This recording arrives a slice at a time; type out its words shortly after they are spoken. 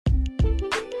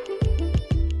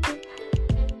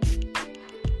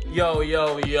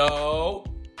Yo.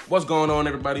 What's going on,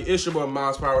 everybody? It's your boy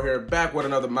Miles Power here, back with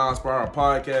another Miles Power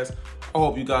podcast. I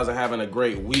hope you guys are having a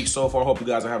great week so far. I hope you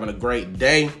guys are having a great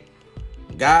day.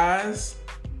 Guys,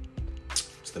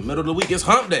 it's the middle of the week. It's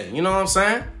hump day. You know what I'm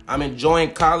saying? I'm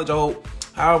enjoying college. I hope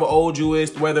however old you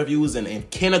is, whether if you was in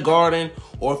kindergarten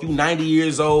or if you 90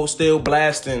 years old, still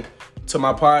blasting to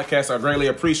my podcast. I greatly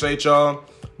appreciate y'all.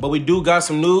 But we do got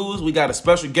some news. We got a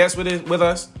special guest with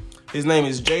us. His name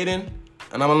is Jayden,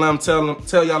 and I'm going to let him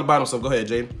tell y'all about himself. Go ahead,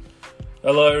 Jayden.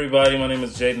 Hello, everybody. My name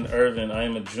is Jayden Irvin. I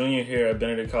am a junior here at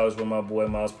Benedict College with my boy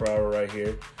Miles Per Hour right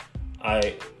here.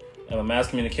 I am a mass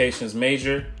communications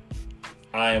major.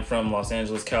 I am from Los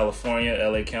Angeles, California,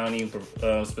 LA County,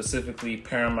 specifically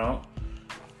Paramount.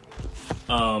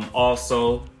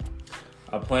 Also,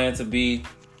 I plan to be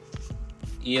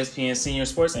ESPN senior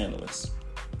sports analyst.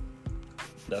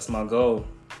 That's my goal.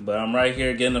 But I'm right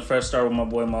here getting a fresh start with my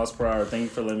boy Miles Per Hour. Thank you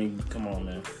for letting me come on,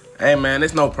 man. Hey, man,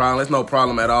 it's no problem. It's no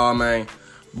problem at all, man.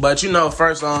 But,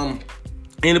 first,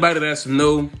 anybody that's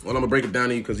new, well, I'm going to break it down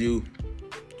to you because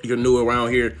you're new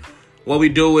around here. What we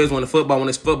do is when it's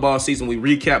football season, we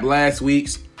recap last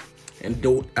week's and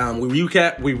we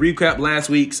recap last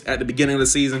week's at the beginning of the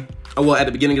season. At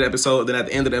the beginning of the episode. Then at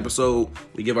the end of the episode,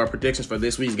 we give our predictions for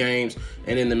this week's games.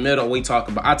 And in the middle, I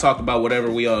talk about whatever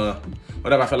I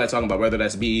feel like talking about. Whether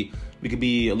we could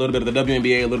be a little bit of the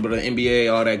WNBA, a little bit of the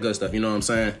NBA, all that good stuff. You know what I'm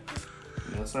saying?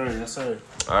 Yes, sir.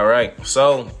 All right.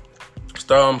 So,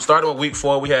 starting with week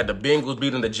 4, we had the Bengals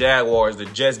beating the Jaguars, the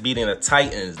Jets beating the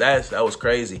Titans. That was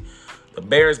crazy. The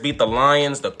Bears beat the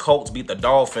Lions, the Colts beat the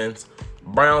Dolphins,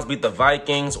 Browns beat the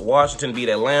Vikings, Washington beat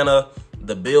Atlanta,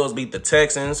 the Bills beat the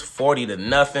Texans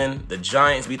 40-0. The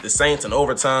Giants beat the Saints in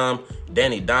overtime.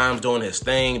 Danny Dimes doing his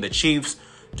thing. The Chiefs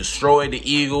destroyed the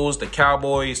Eagles. The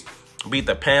Cowboys beat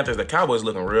the Panthers. The Cowboys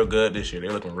looking real good this year.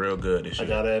 They're looking real good this year. I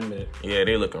gotta admit. Yeah,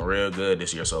 they're looking real good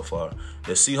this year so far.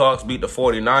 The Seahawks beat the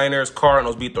 49ers.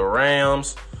 Cardinals beat the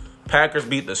Rams. Packers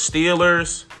beat the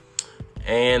Steelers.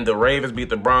 And the Ravens beat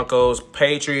the Broncos.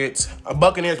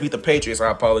 Buccaneers beat the Patriots, I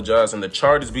apologize. And the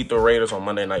Chargers beat the Raiders on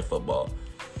Monday Night Football.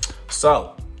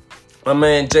 So, my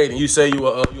man Jayden, you say you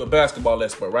a basketball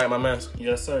expert, right, my man?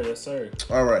 Yes, sir.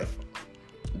 All right.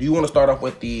 Do you want to start off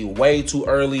with the way too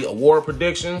early award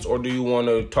predictions, or do you want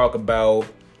to talk about,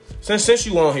 since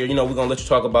you on here, we're going to let you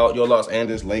talk about your Los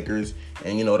Angeles Lakers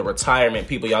and, the retirement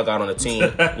people y'all got on the team.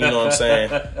 You know what I'm saying?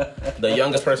 The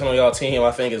youngest person on y'all team,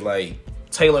 I think, is like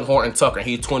Taylor Horton Tucker.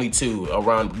 He's 22,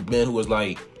 around men who was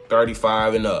like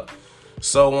 35 and up.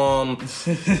 So,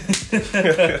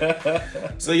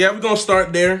 so yeah, we're going to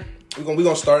start there. We're going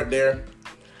to start there.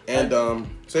 And, go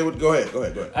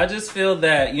ahead. I just feel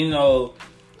that,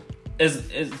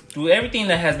 is through everything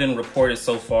that has been reported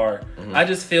so far, mm-hmm. I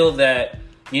just feel that,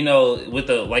 with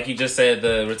the, like you just said,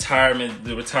 the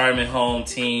retirement home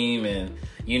team and,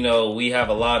 we have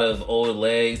a lot of old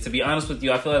legs. To be honest with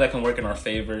you, I feel like that can work in our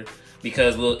favor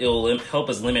because it'll help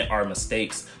us limit our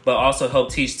mistakes, but also help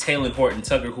teach Taylor Horton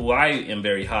Tucker, who I am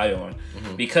very high on,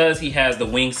 mm-hmm. because he has the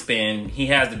wingspan, he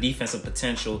has the defensive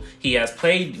potential. He has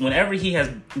played, whenever he has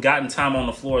gotten time on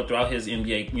the floor throughout his young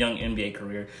NBA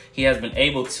career, he has been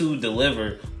able to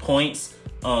deliver points,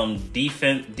 great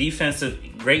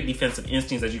defensive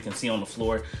instincts, as you can see on the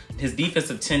floor. His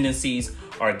defensive tendencies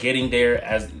are getting there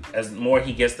as more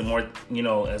he gets, as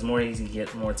more he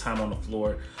gets more time on the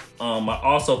floor. I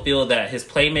also feel that his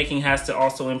playmaking has to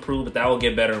also improve, but that will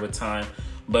get better with time.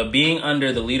 But being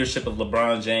under the leadership of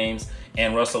LeBron James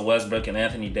and Russell Westbrook and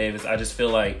Anthony Davis, I just feel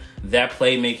like that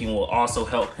playmaking will also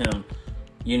help him,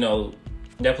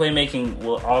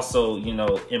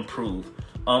 improve.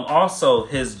 Also,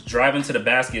 his driving to the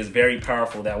basket is very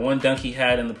powerful. That one dunk he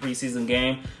had in the preseason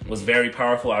game was very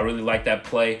powerful. I really like that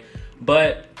play.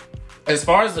 But as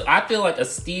far as, I feel like a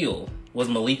steal was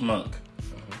Malik Monk.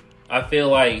 I feel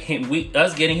like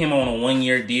us getting him on a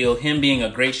 1-year deal, him being a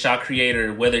great shot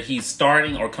creator, whether he's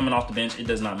starting or coming off the bench, it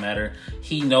does not matter.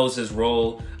 He knows his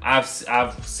role. I've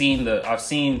seen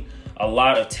a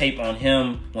lot of tape on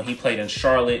him when he played in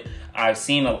Charlotte. I've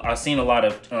seen a lot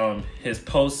of his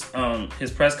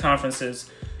press conferences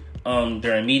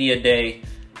during media day.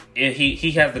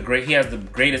 He has the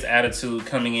greatest attitude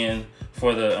coming in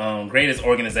for the greatest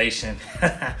organization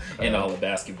in all of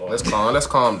basketball. Let's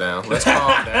calm down. Let's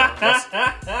calm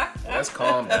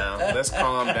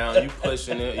down. You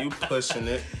pushing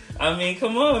it. I mean,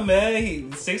 come on,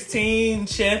 man. 16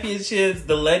 championships,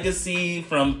 the legacy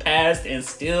from past and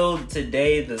still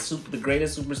today, the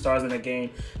greatest superstars in the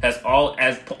game has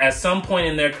at some point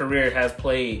in their career has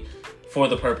played for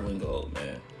the purple and gold,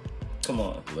 man. Come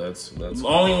on. Let's the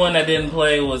only one that didn't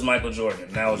play was Michael Jordan.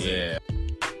 That was it.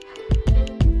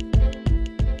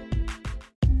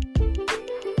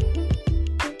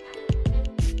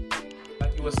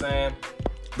 saying?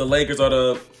 The Lakers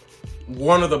are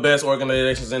one of the best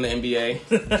organizations in the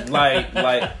NBA.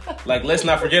 like, let's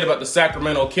not forget about the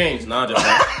Sacramento Kings. Nah,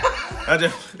 I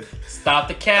just stop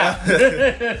the cap.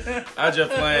 I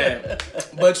just playing.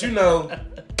 But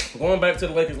going back to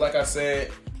the Lakers, like I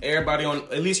said, everybody on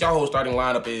at least y'all whole starting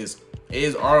lineup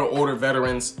is our older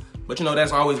veterans. But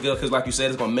that's always good because, like you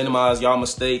said, it's gonna minimize y'all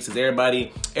mistakes. Cause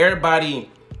everybody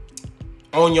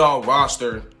on y'all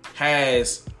roster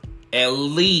has at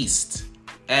least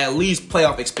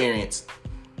playoff experience.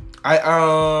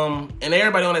 And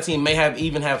everybody on that team may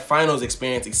even have finals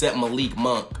experience except Malik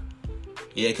Monk.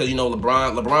 Yeah, because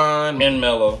LeBron and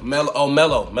Melo.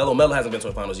 Melo hasn't been to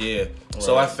the finals. Yeah, right.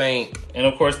 So I think, and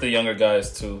of course the younger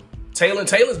guys too.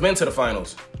 Taylor's been to the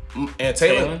finals. And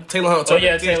Taylor Hunt. Oh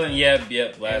yeah, Taylor. Yeah.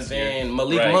 Last year. And then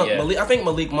Malik Monk. Yeah. I think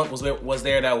Malik Monk was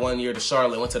there that one year. The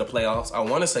Charlotte went to the playoffs. I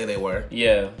want to say they were.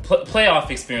 Yeah, playoff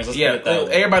experience. Let's put it that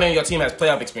way. Everybody on your team has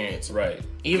playoff experience. Right.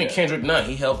 Even Kendrick Nunn,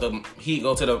 he helped them. He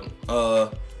go to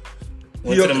the.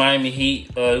 Went to the Miami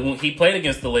Heat. He played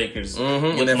against the Lakers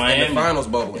with Miami in the finals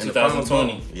bubble in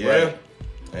 2020. Yeah. Right.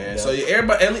 And so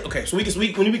everybody. Okay, so we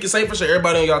can say for sure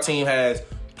everybody on y'all team has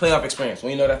playoff experience.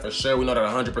 We know that for sure. We know that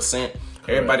 100%.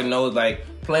 Everybody knows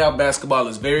playoff basketball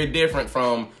is very different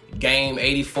from game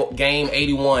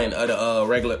 81 of the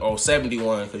regular or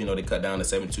 71 because they cut down to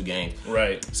 72 games.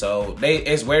 Right. So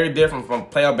it's very different from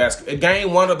playoff basketball.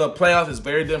 Game 1 of the playoffs is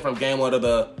very different from game 1 of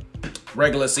the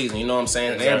regular season. You know what I'm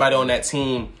saying? Exactly. And everybody on that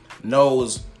team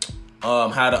knows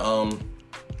how to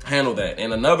handle that.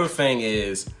 And another thing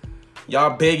is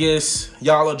y'all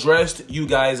addressed you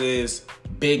guys'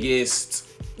 biggest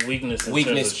weakness in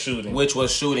terms of shooting, which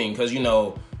was shooting. Because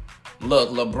look,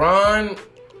 LeBron,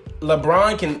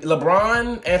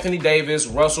 Anthony Davis,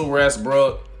 Russell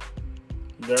Westbrook,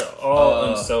 they're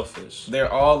all unselfish.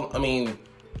 They're all. I mean,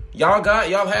 y'all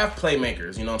have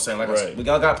playmakers. You know what I'm saying?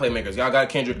 Y'all got playmakers. Y'all got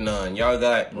Kendrick Nunn. Y'all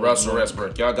got Russell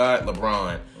Westbrook. Y'all got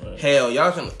LeBron. Right. Hell,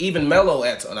 y'all can even Melo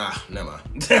at. Never mind.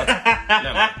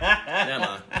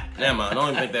 Never mind. I don't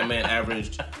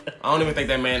even think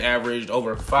that man averaged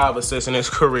over 5 assists in his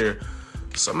career.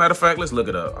 So matter of fact, let's look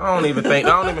it up. I don't even think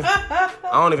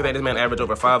this man averaged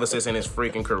over 5 assists in his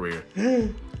freaking career.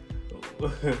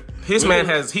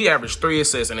 He averaged 3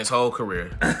 assists in his whole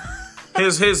career.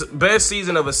 His best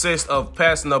season of assists of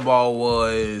passing the ball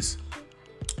was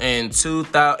in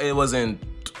 2000. It was in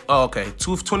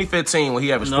 2015 when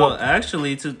he averaged 4. No,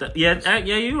 actually, you're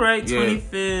right.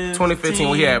 2015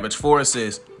 when he averaged 4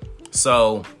 assists.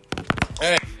 So,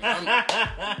 hey, and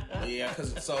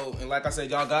like I said,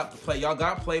 y'all got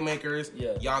playmakers.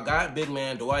 Yeah. Y'all got big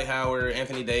man Dwight Howard,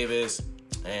 Anthony Davis,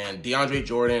 and DeAndre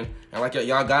Jordan, and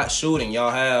y'all got shooting.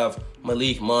 Y'all have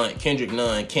Malik Monk, Kendrick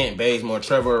Nunn, Kent Bazemore,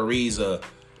 Trevor Ariza,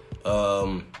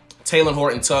 Taylor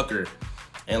Horton Tucker,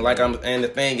 and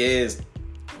the thing is,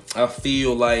 I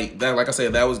feel like that. Like I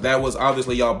said, that was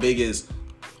obviously y'all biggest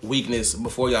weakness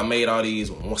before y'all made all these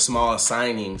small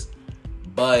signings.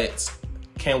 But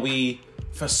can we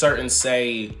for certain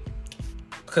say?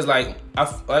 Because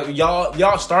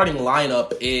y'all starting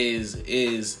lineup is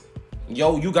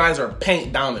you guys are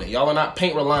paint dominant. Y'all are not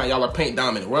paint reliant. Y'all are paint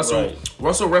dominant. Russell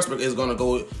Westbrook is gonna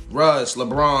go. Russ,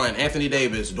 LeBron, Anthony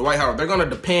Davis, Dwight Howard. They're gonna not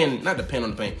depend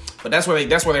on the paint, but that's where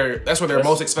they're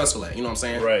most successful at. You know what I'm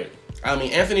saying? Right. I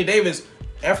mean, Anthony Davis,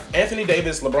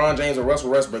 LeBron James, and Russell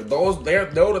Westbrook. They're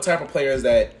the type of players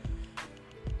that.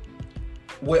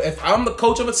 If I'm the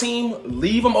coach of a team,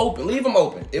 leave them open.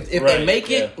 If they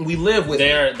make it, we live with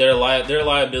it. They're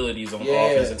liabilities on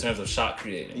offense in terms of shot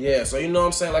creating. Yeah, so you know what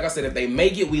I'm saying? Like I said, if they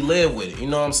make it, we live with it. You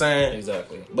know what I'm saying?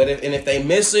 Exactly. But if they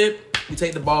miss it, we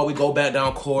take the ball, we go back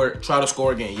down court, try to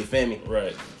score again. You feel me?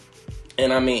 Right.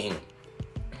 And I mean,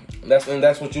 that's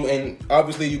what and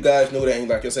obviously you guys knew that. And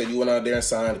like I said, you went out there and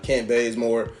signed Kent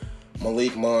Bazemore,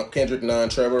 Malik Monk, Kendrick Nunn,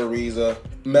 Trevor Ariza,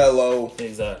 Melo.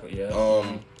 Exactly.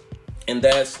 Yeah. And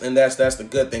that's the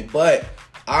good thing. But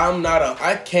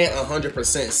I can't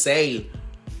 100% say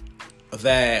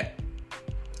that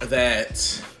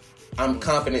I'm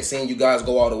confident seeing you guys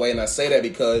go all the way. And I say that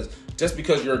because just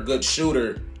because you're a good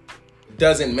shooter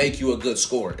doesn't make you a good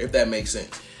scorer, if that makes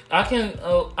sense. I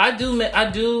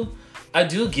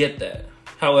do get that.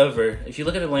 However, if you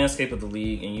look at the landscape of the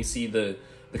league and you see the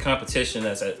competition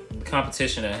at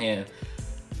hand,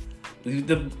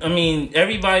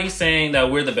 everybody's saying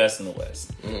that we're the best in the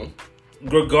West.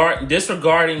 Mm-hmm.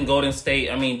 Disregarding Golden State,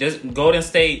 Golden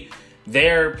State,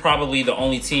 they're probably the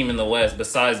only team in the West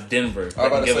besides Denver.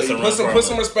 Put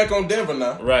some respect on Denver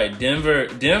now. Right,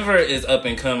 Denver is up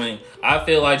and coming. I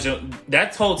feel like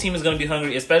that whole team is going to be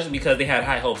hungry, especially because they had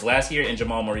high hopes last year and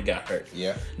Jamal Murray got hurt.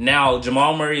 Yeah. Now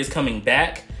Jamal Murray is coming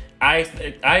back. I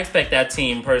expect that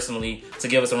team personally to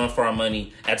give us a run for our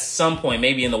money at some point,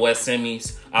 maybe in the West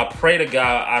semis. I pray to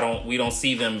God we don't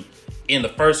see them in the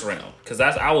first round, because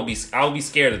I would be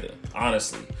scared of them,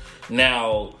 honestly.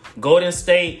 Now, Golden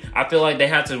State, I feel like they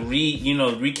have to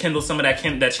rekindle some of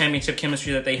that championship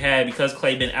chemistry that they had, because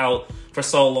Klay been out for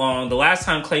so long. The last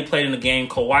time Klay played in the game,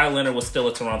 Kawhi Leonard was still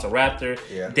a Toronto Raptor.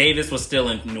 Yeah. Davis was still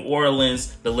in New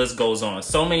Orleans. The list goes on.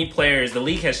 So many players. The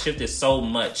league has shifted so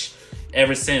much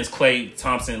ever since Klay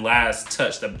Thompson last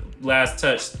touched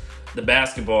the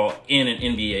basketball in an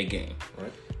NBA game.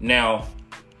 Right. Now,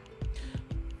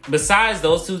 besides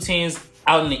those two teams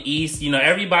out in the East,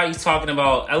 everybody's talking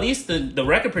about, at least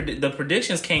the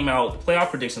predictions came out, the playoff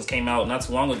predictions came out not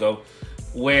too long ago,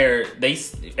 where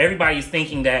everybody's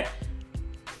thinking that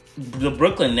the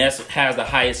Brooklyn Nets has the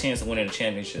highest chance of winning the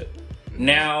championship.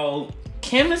 Now,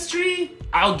 chemistry,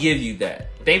 I'll give you that.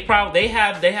 They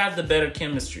have the better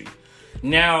chemistry.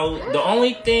 Now, the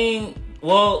only thing,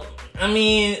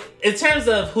 in terms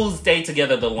of who's stayed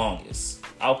together the longest,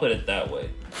 I'll put it that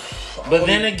way. But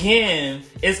then again,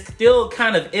 it's still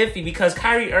kind of iffy, because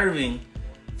Kyrie Irving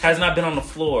has not been on the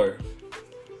floor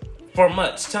for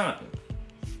much time.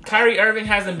 Kyrie Irving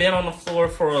hasn't been on the floor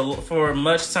for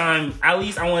much time. At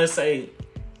least I want to say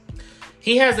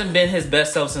he hasn't been his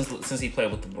best self since he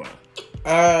played with LeBron.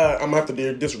 I'm gonna have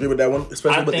to disagree with that one,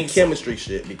 especially with the chemistry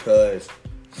shit, because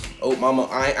mama,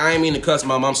 I ain't mean to cuss,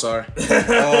 mama. I'm sorry.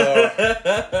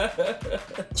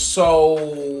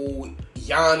 So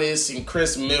Giannis and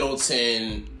Chris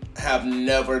Middleton have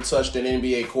never touched an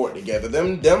NBA court together.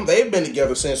 They've been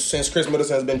together since Chris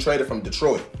Middleton has been traded from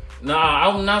Detroit. Nah,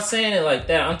 I'm not saying it like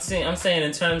that. I'm saying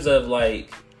in terms of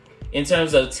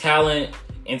talent,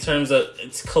 in terms of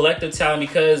collective talent,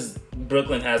 because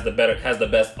Brooklyn has the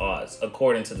best odds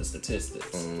according to the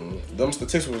statistics. Them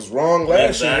statistics was wrong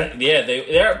last year. Yeah,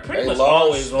 they're pretty much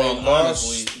always wrong.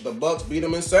 Honestly, the Bucks beat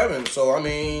them in 7. So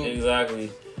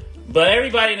exactly. But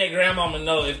everybody and their grandmama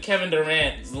know if Kevin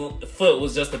Durant's foot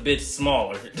was just a bit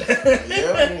smaller.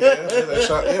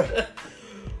 Yeah.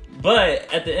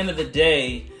 But at the end of the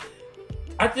day,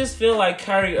 I just feel like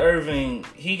Kyrie Irving,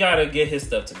 he got to get his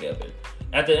stuff together.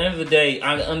 At the end of the day,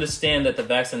 I understand that the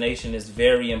vaccination is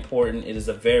very important. It is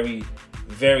a very,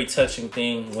 very touching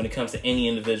thing when it comes to any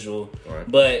individual. Right.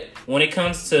 But when it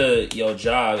comes to your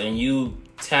job and you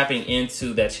tapping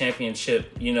into that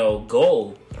championship,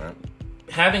 goal, right,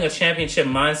 having a championship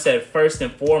mindset first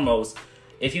and foremost,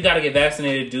 if you got to get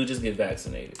vaccinated, just get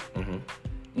vaccinated. Mm-hmm.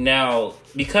 Now,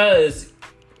 because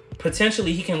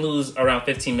potentially he can lose around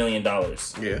 $15 million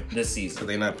this season. So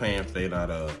they're not paying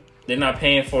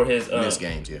for his missed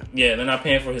games, Yeah, they're not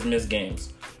paying for his missed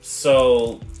games.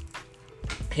 So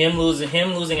him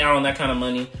losing out on that kind of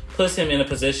money puts him in a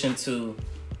position to,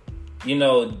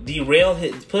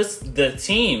 puts the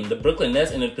team, the Brooklyn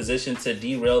Nets, in a position to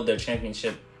derail their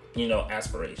championship,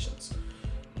 aspirations.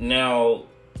 Now,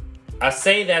 I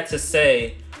say that to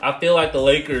say I feel like the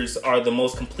Lakers are the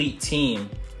most complete team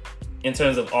in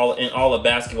terms of all of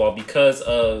basketball because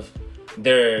of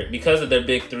their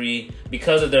big three,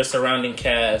 because of their surrounding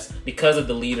cast, because of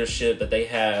the leadership that they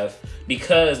have,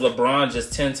 because LeBron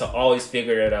just tends to always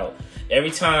figure it out.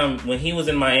 Every time when he was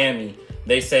in Miami,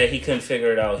 they said he couldn't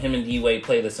figure it out. Him and D-Wade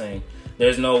play the same.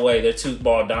 There's no way. They're too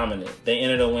ball dominant. They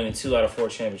ended up winning 2 out of 4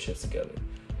 championships together.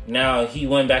 Now he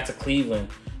went back to Cleveland.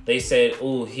 They said,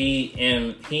 he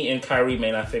and Kyrie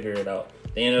may not figure it out.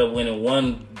 They ended up winning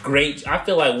one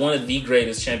of the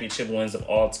greatest championship wins of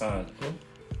all time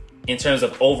in terms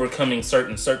of overcoming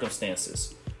certain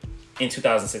circumstances in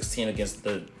 2016 against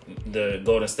the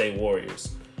Golden State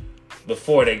Warriors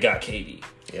before they got KD.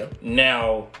 Yeah.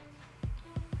 Now,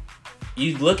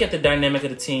 you look at the dynamic of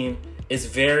the team, it's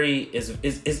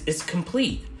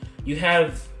complete. You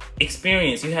have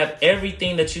experience. You have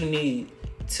everything that you need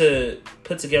to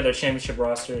put together a championship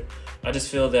roster. I just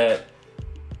feel that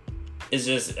I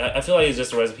feel like it's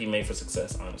just a recipe made for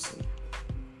success, honestly.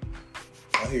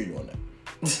 I hear you on that.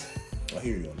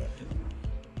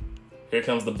 Here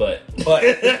comes the but.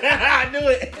 I knew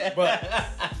it. But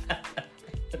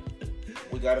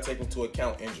we got to take into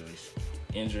account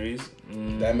injuries.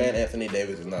 That man Anthony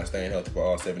Davis is not staying healthy for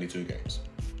all 72 games.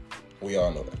 We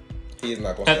all know that. He is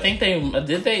not going to. I think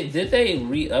did they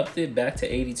re-upped it back to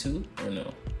 82 or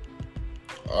no?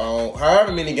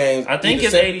 However many games. I think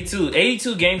it's 82.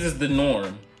 82 games is the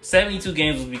norm. 72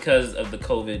 games was because of the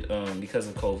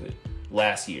COVID.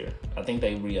 Last year, I think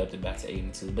they re-upped it back to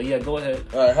 82. But yeah, go ahead.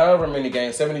 All right, however many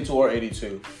games, 72 or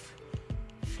 82.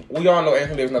 We all know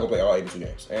Anthony Davis not gonna play all 82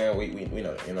 games, and we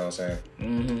know that. You know what I'm saying?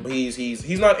 Mm-hmm. But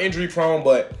he's not injury prone,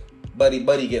 but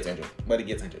Buddy gets injured.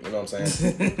 You know what I'm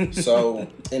saying? So,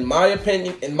 in my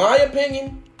opinion,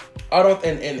 I don't.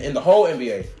 In the whole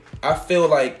NBA, I feel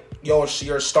like your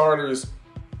starters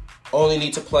only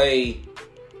need to play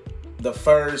the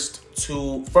first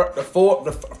preseason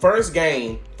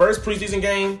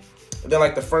game, then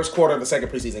like the first quarter of the second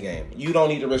preseason game. You don't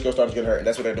need to risk your starters getting hurt, and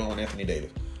that's what they're doing with Anthony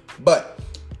Davis. But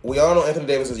we all know Anthony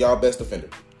Davis is y'all best defender,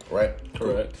 right?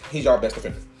 Correct. He's y'all best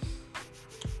defender.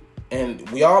 And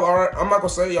we all are. I'm not gonna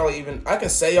say y'all even. I can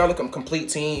say y'all look a complete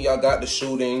team. Y'all got the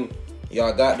shooting.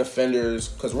 Y'all got defenders.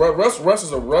 Because Russ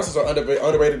is an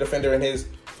underrated defender in his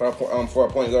for a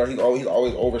point guard. He's always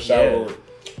overshadowed.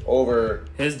 Over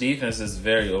his defense is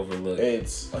very overlooked.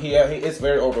 It's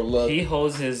very overlooked. He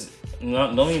holds his.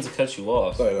 No mean to cut you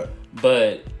off. Go ahead.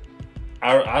 But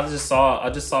I just saw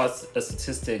a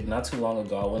statistic not too long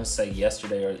ago. I want to say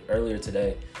yesterday or earlier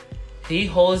today. He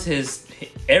holds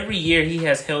every year he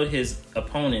has held his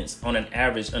opponents on an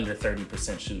average under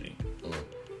 30% shooting.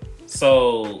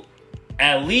 So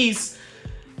at least,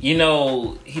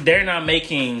 they're not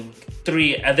making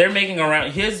three. They're making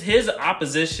around his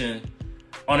opposition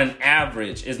on an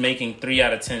average is making 3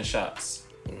 out of 10 shots.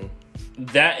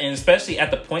 That, and especially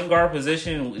at the point guard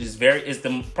position, is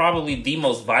probably the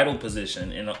most vital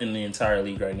position in the entire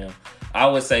league right now. I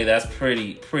would say that's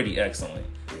pretty excellent.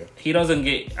 Yeah. He doesn't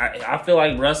get. I feel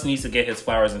like Russ needs to get his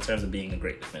flowers in terms of being a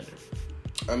great defender.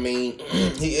 I mean,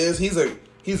 he is. He's a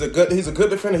good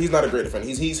defender. He's not a great defender.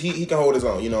 He can hold his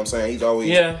own. You know what I'm saying? He's always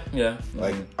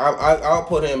Like I'll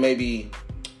put him maybe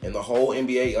in the whole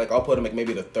NBA. Like I'll put him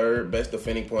maybe the third best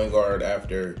defending point guard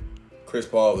after Chris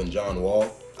Paul and John Wall.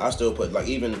 I still put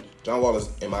even John Wall is,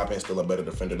 in my opinion, still a better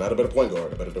defender, not a better point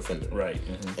guard, a better defender. Right.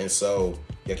 Mm-hmm. And so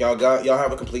y'all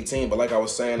have a complete team. But like I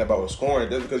was saying about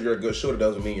scoring, just because you're a good shooter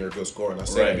doesn't mean you're a good scorer. And I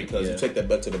say that because you take that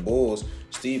back to the Bulls,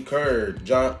 Steve Kerr,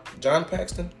 John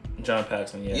Paxson. John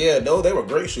Paxson, yeah. Yeah, they were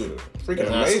great shooters. Freaking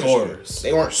amazing shooters.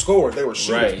 They weren't scorers, they were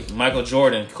shooters. Right. Michael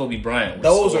Jordan, Kobe Bryant.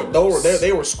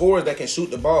 They were scorers that can shoot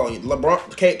the ball.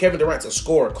 Kevin Durant's a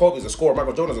scorer. Kobe's a scorer.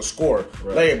 Michael Jordan's a scorer.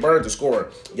 Right. Larry Bird's a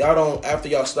scorer. Y'all don't after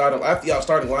y'all starting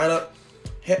lineup.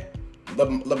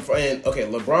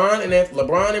 LeBron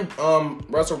and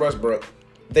Russell Westbrook,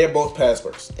 they're both pass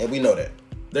first, and we know that.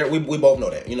 We both know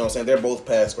that. You know what I'm saying? They're both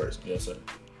pass first. Yes, sir.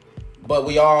 But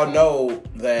we all know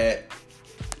that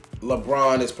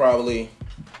LeBron is probably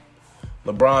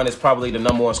the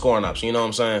number one scoring option. You know what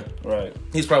I'm saying? Right.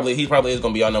 He probably is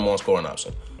going to be our number one scoring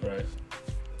option. Right.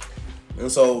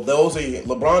 And so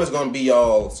LeBron is going to be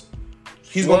y'all's.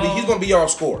 He's going to be y'all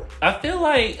scorer. I feel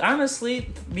like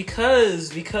honestly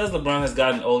because LeBron has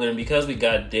gotten older and because we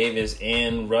got Davis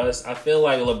and Russ, I feel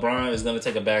like LeBron is going to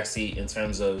take a backseat in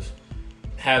terms of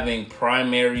having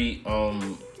primary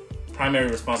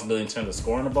responsibility in terms of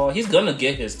scoring the ball. He's going to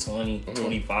get his 20,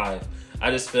 25.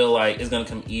 I just feel like it's going to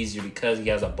come easier because he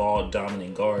has a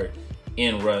ball-dominant guard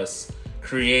in Russ,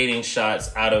 creating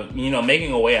shots out of,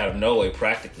 making a way out of no way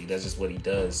practically. That's just what he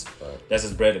does. Right. That's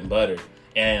his bread and butter.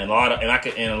 And a lot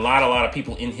of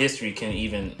people in history can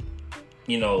even,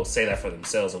 say that for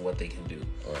themselves of what they can do.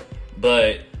 Right.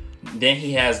 But then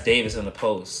he has Davis in the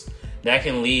post. That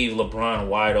can leave LeBron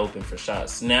wide open for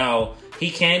shots. Now, he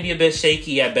can be a bit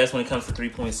shaky at best when it comes to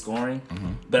 3-point scoring.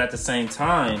 Mm-hmm. But at the same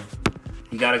time,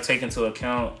 you got to take into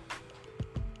account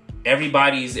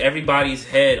everyone's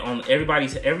head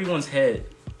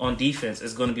on defense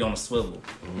is going to be on a swivel.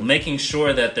 Mm-hmm. Making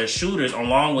sure that their shooters,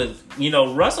 along with,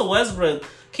 Russell Westbrook,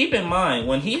 keep in mind,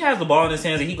 when he has the ball in his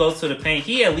hands and he goes to the paint,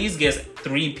 he at least gets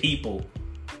 3 people.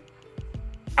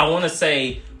 I want to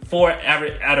say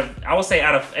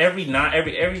out of every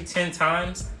 10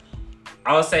 times,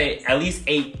 I would say at least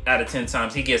 8 out of 10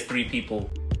 times he gets 3 people.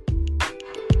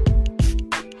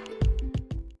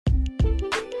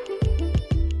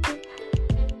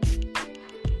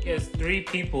 He gets 3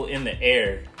 people in the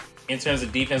air in terms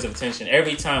of defensive attention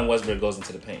every time Westbrook goes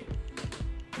into the paint.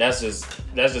 That's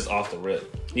just off the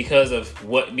rip because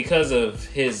of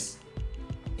his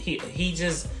he's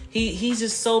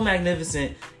just so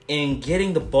magnificent in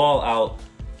getting the ball out.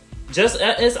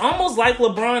 It's almost like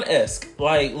LeBron-esque.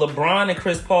 Like LeBron and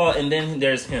Chris Paul, and then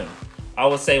there's him. I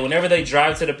would say whenever they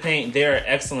drive to the paint, they're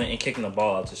excellent in kicking the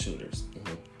ball out to shooters.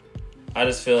 Mm-hmm. I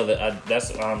just feel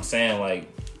that's what I'm saying. Like,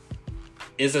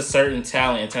 it's a certain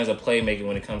talent in terms of playmaking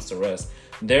when it comes to Russ.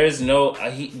 There's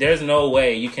no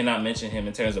way you cannot mention him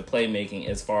in terms of playmaking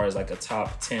as far as like a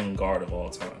top 10 guard of all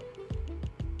time.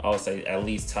 I would say at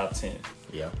least top 10.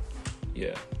 Yeah.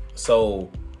 Yeah.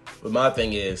 So, but my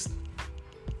thing is,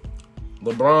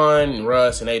 LeBron,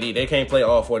 Russ, and AD, they can't play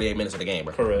all 48 minutes of the game,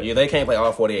 bro. Correct. Yeah, they can't play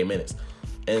all 48 minutes.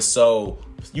 And so,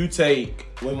 you take,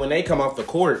 when they come off the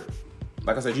court,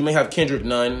 like I said, you may have Kendrick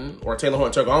Nunn or Taylor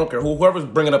Horton-Tucker. I don't care whoever's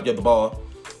bringing up the ball.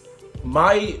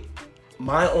 My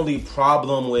only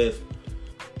problem with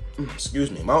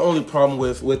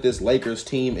this Lakers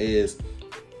team is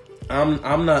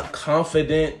I'm not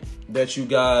confident that you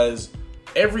guys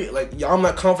I'm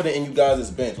not confident in you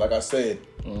guys' bench. Like I said,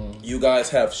 you guys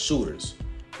have shooters.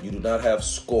 You do not have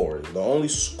scorers. The only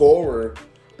scorer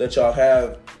that y'all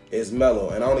have is Melo,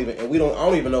 and I don't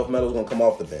even know if Melo's gonna come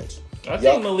off the bench. I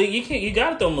think Malik, you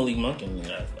gotta throw Malik Monk in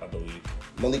there. I believe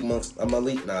Malik Monk's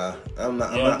nah. I'm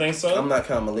not. You don't think so? I'm not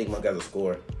counting Malik Monk as a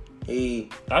scorer. I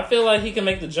feel like he can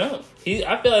make the jump.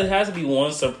 I feel like it has to be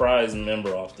one surprise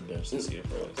member off the bench this year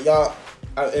for us. Y'all,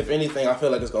 if anything, I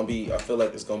feel like it's gonna be. I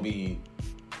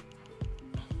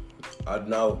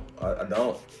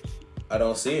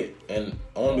don't see it, and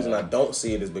the only reason I don't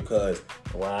see it is because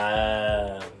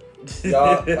y'all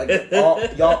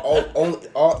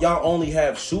only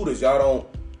have shooters. Y'all don't.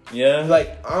 Yeah.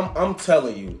 Like I'm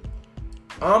telling you,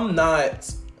 I'm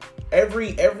not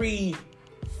every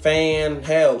fan,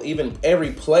 hell, even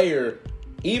every player,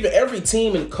 even every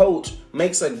team and coach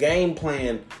makes a game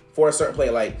plan for a certain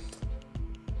play. Like,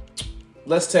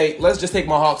 let's just take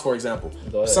my Hawks for example.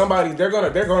 Somebody they're gonna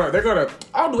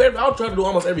I'll try to do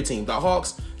almost every team. The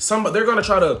Hawks, they're gonna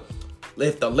try to,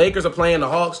 if the Lakers are playing the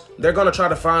Hawks, they're gonna try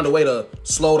to find a way to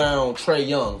slow down Trae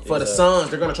Young. For the Suns,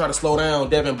 they're gonna try to slow down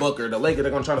Devin Booker. The Lakers,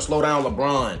 they're gonna try to slow down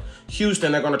LeBron.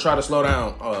 Houston, they're gonna try to slow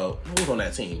down who's on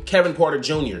that team? Kevin Porter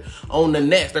Jr. On the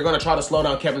Nets, they're gonna try to slow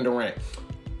down Kevin Durant.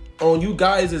 On you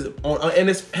guys and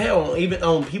it's hell even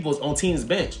on people's on teams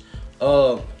bench.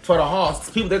 For the Hawks,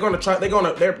 people they're gonna try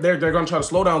to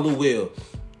slow down Lou Will.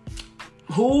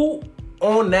 Who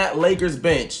on that Lakers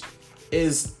bench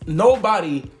is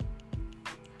nobody?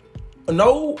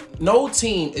 No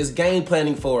team is game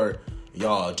planning for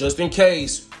y'all just in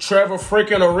case Trevor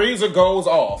freaking Ariza goes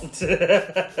off.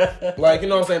 Like, you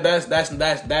know what I'm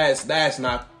saying? That's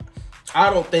not. I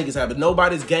don't think it's happening.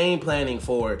 Nobody's game planning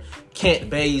for Kent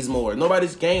Bazemore.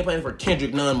 Nobody's game planning for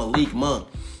Kendrick Nunn, Malik Monk.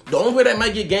 The only way that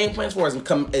might get game plans for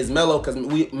is Melo, because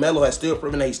Melo has still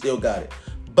proven that he still got it.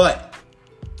 But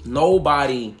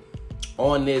nobody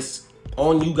on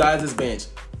you guys' bench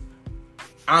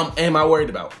am I worried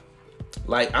about.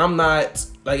 Like, I'm not,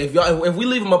 like, if we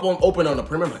leave him open on the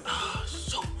perimeter, I'm like,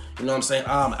 shoot. You know what I'm saying?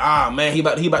 Man, he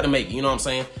about to make it. You know what I'm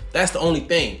saying? That's the only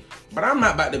thing. But I'm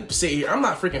not about to sit here. I'm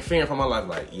not freaking fearing for my life.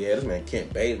 Like, yeah, this man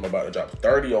Kent Bazemore about to drop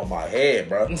 30 on my head,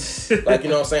 bro. Like, you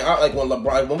know what I'm saying? When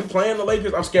we playing the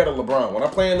Lakers, I'm scared of LeBron. When I'm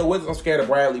playing the Wizards, I'm scared of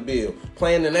Bradley Beal.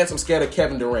 Playing the Nets, I'm scared of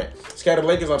Kevin Durant. Scared of the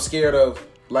Lakers, I'm scared of,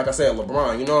 like I said,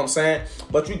 LeBron. You know what I'm saying?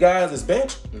 But you guys, this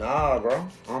bench, nah, bro.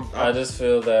 I just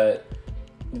feel that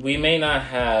we may not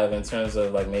have, in terms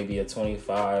of like maybe a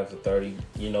 25 or 30,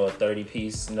 a 30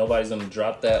 piece. Nobody's gonna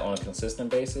drop that on a consistent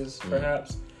basis,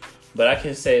 perhaps. But I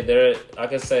can say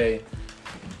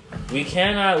we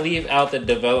cannot leave out the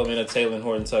development of Taylor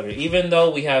Horton-Tucker, even though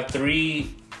we have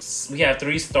three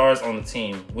stars on the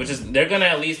team, which is they're gonna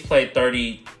at least play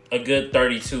a good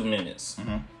 32 minutes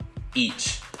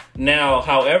each. Now,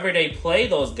 however they play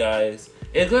those guys,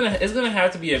 it's gonna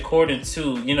have to be according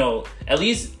to at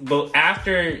least, but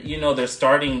after they're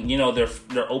starting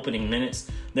their opening minutes,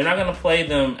 they're not gonna play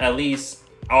them at least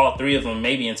all three of them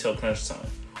maybe until crunch time.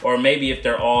 Or maybe if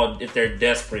they're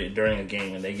desperate during a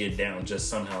game and they get down just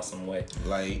somehow, some way.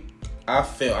 Like, I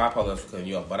apologize for cutting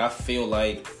you off, but I feel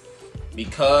like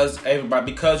because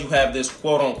you have this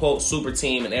quote unquote super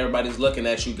team and everybody's looking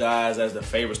at you guys as the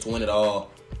favorites to win it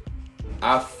all,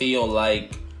 I feel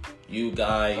like you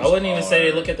guys. I wouldn't even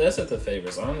say they look at us as the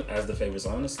favorites,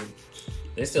 honestly.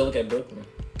 They still look at Brooklyn.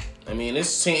 I mean,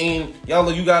 this team,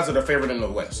 you guys are the favorite in the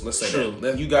West. Let's say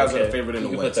that. You guys are the favorite in the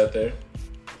West. Put that there.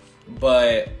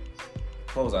 But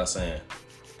what was I saying?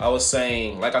 I was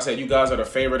saying, like I said, you guys are the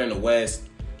favorite in the West,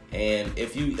 and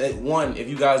if you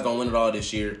guys don't win it all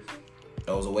this year,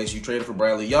 that was a waste. You traded for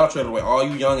Bradley. Y'all traded away all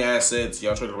you young assets.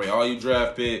 Y'all traded away all you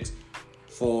draft picks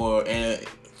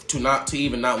to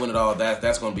even not win it all.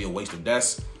 That's going to be a waste of.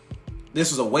 This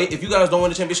is a waste. If you guys don't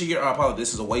win the championship year, I apologize.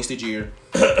 This is a wasted year.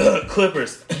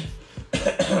 Clippers.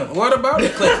 What about the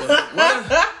Clippers?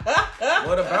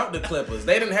 What about the Clippers?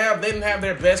 They didn't have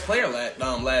their best player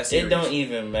last series. It don't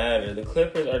even matter. The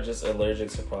Clippers are just allergic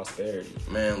to prosperity.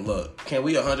 Man, look, can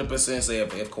we 100% say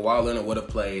if Kawhi Leonard would have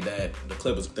played that the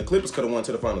Clippers could have won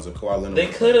to the finals if Kawhi Leonard? They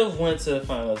could have went to the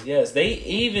finals. Yes, they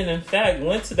even in fact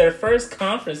went to their first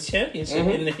conference championship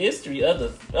in the history of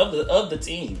the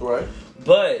team. Right.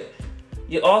 But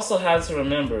you also have to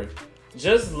remember,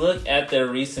 just look at their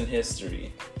recent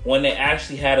history when they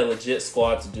actually had a legit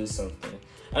squad to do something.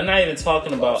 I'm not even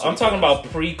talking about. I'm talking about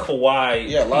pre-Kawhi.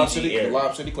 Yeah, Lob PG City, era. the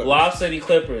Lob City Clippers. Lob City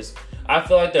Clippers. I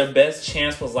feel like their best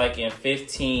chance was like in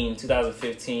 2015,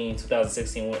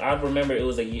 2016. When I remember it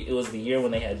was the year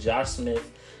when they had Josh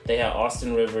Smith, they had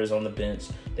Austin Rivers on the bench.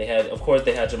 They had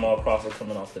Jamal Crawford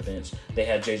coming off the bench. They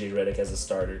had JJ Redick as a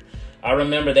starter. I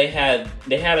remember they had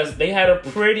a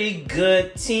pretty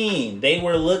good team. They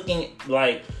were looking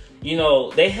like,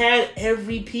 they had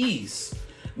every piece.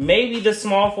 Maybe the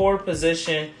small forward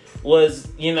position was,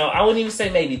 I wouldn't even say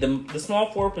maybe. The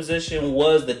small forward position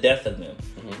was the death of them.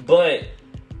 Mm-hmm. But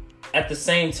at the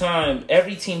same time,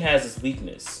 every team has its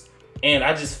weakness. And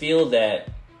I just feel that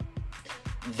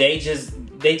they just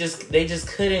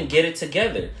couldn't get it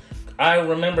together. I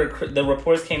remember the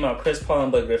reports came out Chris Paul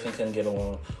and Blake Griffin couldn't get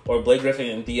along, or Blake Griffin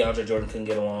and DeAndre Jordan couldn't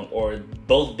get along, or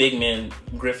both big men,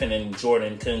 Griffin and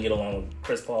Jordan, couldn't get along with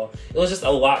Chris Paul. It was just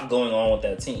a lot going on with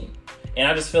that team. And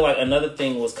I just feel like another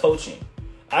thing was coaching.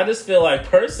 I just feel like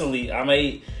personally, I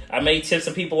may tip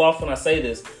some people off when I say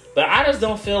this, but I just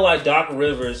don't feel like Doc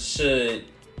Rivers should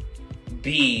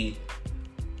be,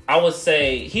 I would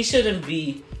say, he shouldn't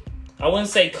be, I wouldn't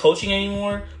say coaching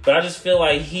anymore, but I just feel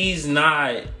like he's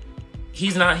not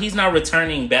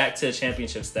returning back to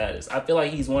championship status. I feel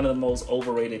like he's one of the most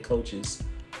overrated coaches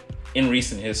in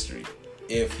recent history.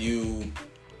 I'm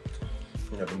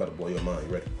about to blow your mind.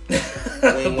 You ready?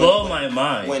 Blow my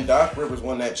mind. When Doc Rivers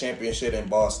won that championship in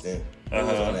Boston, who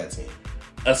was on that team?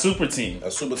 A super team.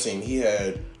 A super team. He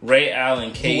had Ray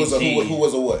Allen, KG. Who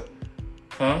was a what?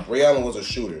 Huh? Ray Allen was a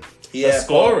shooter. He had a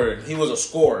scorer. He was a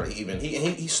scorer. Even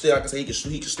he still, like I said, he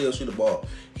could still shoot the ball.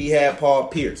 He had Paul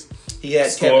Pierce. He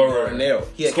had scorer. Kevin Garnett.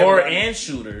 He had scorer and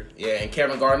shooter. Yeah, and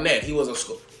Kevin Garnett. He was a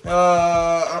scorer.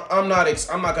 I'm not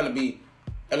gonna be.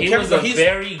 I mean, he was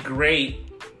very great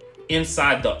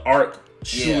inside the arc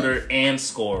shooter and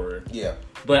scorer. Yeah.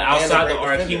 But outside the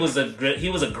arc, defender. he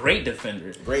was a great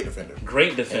defender. Great defender.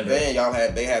 And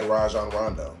then they had Rajon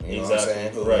Rondo. You know what I'm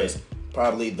saying? Who was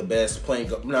probably the best point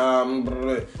guard.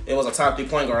 It was a top 3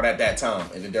 point guard at that time.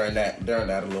 And during that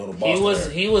little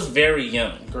Boston he was very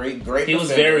young. Great He defender.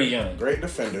 Was very young. Great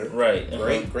defender. Right.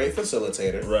 Great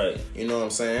facilitator. Right. You know what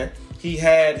I'm saying? He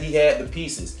had the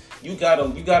pieces. You gotta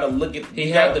look at.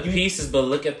 He had the pieces, but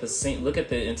look at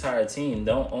the entire team.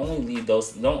 Don't only leave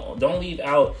those. Don't leave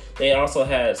out. They also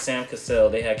had Sam Cassell.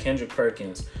 They had Kendrick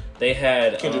Perkins. They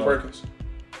had Perkins.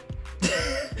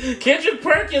 Kendrick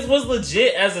Perkins was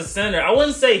legit as a center. I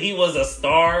wouldn't say he was a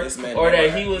star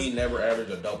He never averaged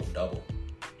a double.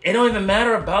 It don't even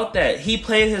matter about that. He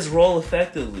played his role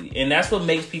effectively, and that's what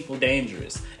makes people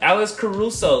dangerous. Alex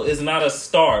Caruso is not a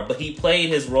star, but he played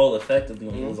his role effectively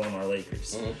when he was on our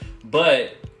Lakers. Mm-hmm.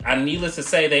 But needless to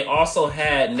say, they also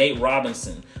had Nate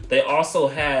Robinson. They also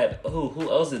had who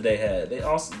else did they have?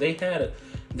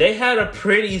 They had a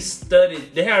pretty good.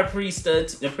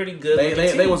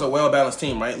 They was a well balanced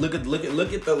team, right? Look at the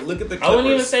Clippers. I wouldn't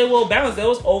even say well balanced. They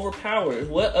was overpowered.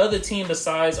 What other team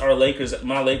besides my Lakers at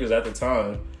the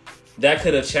time, that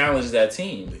could have challenged that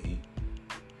team?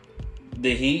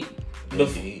 The Heat.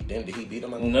 Didn't the Heat beat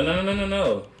them?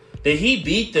 No. The Heat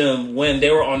beat them when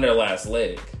they were on their last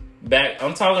leg.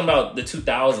 I'm talking about the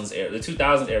 2000s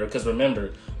era. Because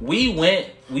remember, we went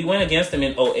against them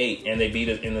in 2008, and they beat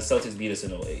us, and the Celtics beat us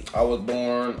in 2008. I was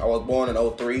born in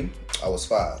 2003. I was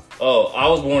 5. Oh, I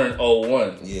was born in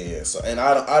 2001. Yeah. So, and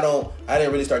I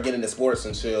didn't really start getting into sports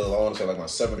until I want to say like my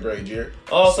 7th grade year.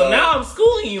 Oh, so now I'm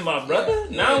schooling you, my brother.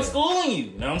 Yeah. Now I'm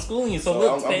schooling you. So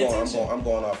look, pay attention. I'm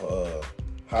going off of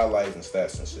highlights and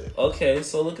stats and shit. Okay,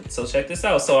 so check this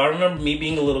out. So I remember me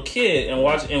being a little kid and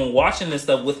watching this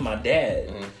stuff with my dad.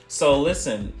 Mm-hmm. So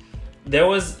listen, at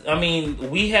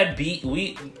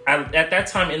that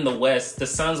time in the West, the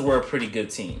Suns were a pretty good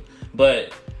team,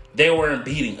 but they weren't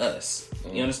beating us.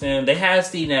 Mm-hmm. You understand? They had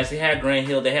Steve Nash, they had Grant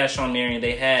Hill, they had Shawn Marion,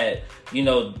 they had,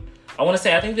 I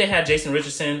think they had Jason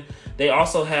Richardson. They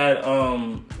also had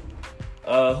Amari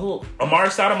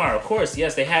Stoudemire, of course.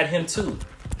 Yes, they had him too.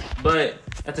 But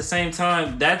at the same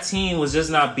time, that team was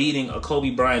just not beating a Kobe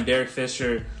Bryant, Derek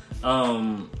Fisher.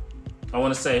 I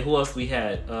want to say, who else we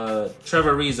had?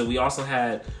 Trevor Ariza. We also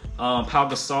had Pau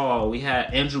Gasol. We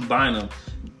had Andrew Bynum.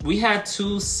 We had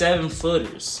 2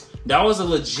 7-footers. That was a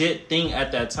legit thing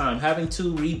at that time. Having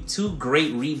two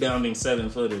great rebounding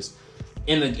 7-footers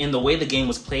in the way the game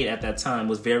was played at that time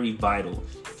was very vital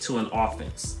to an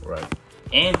offense. Right.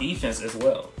 And defense as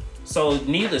well. So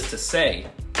needless to say,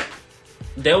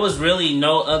 there was really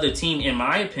no other team, in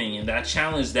my opinion, that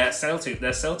challenged that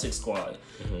Celtic squad.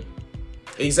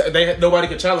 Mm-hmm. Nobody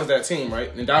could challenge that team,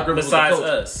 right? And Doc Rivers besides was the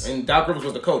coach. us. And Doc Rivers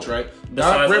was the coach, right?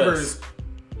 Besides Doc Rivers, us.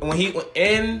 when he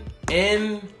in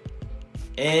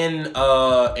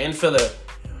Philly,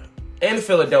 in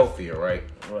Philadelphia, right?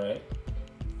 Right.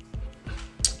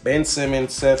 Ben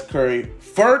Simmons, Seth Curry,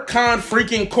 Furkan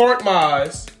freaking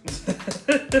Korkmaz,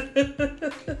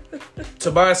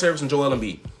 Tobias Harris, and Joel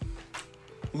Embiid.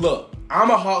 Look, I'm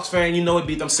a Hawks fan. You know we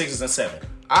beat them 6 and 7.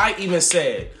 I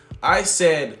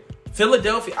said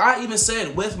Philadelphia. I even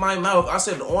said with my mouth. I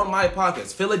said on my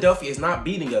podcast, Philadelphia is not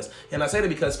beating us, and I said it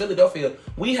because Philadelphia,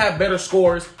 we have better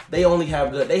scores. They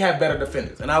have better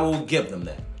defenders, and I will give them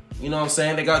that. You know what I'm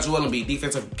saying? They got Joel Embiid,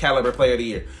 defensive caliber player of the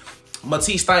year.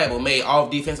 Matisse Thybulle made all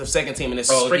defensive second team in his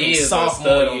freaking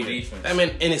sophomore year. I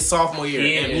mean, in his sophomore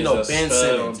year, and Ben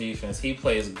Simmons on defense. He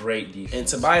plays great defense. And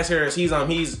Tobias Harris, he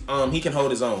can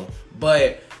hold his own.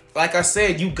 But like I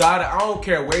said, I don't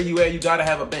care where you at, you gotta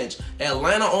have a bench.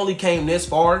 Atlanta only came this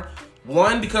far.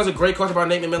 One, because of great coach about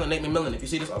Nate McMillan. If you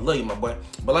see this, I love you, my boy.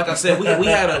 But like I said, we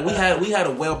had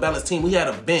a well balanced team. We had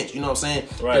a bench. You know what I'm saying?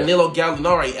 Right. Danilo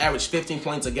Gallinari averaged 15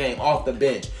 points a game off the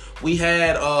bench. We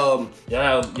had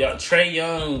Trae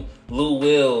Young, Lou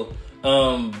Will,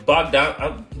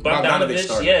 Bogdanovich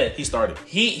started. Yeah, he started.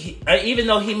 He even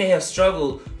though he may have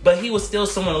struggled, but he was still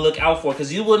someone to look out for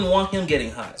because you wouldn't want him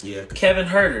getting hot. Yeah, Kevin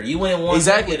Huerter, you wouldn't want him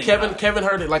getting hot. Kevin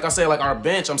Huerter, like I said, like our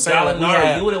bench. I'm saying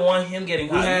Gallinari, you wouldn't want him getting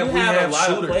hot. We have a lot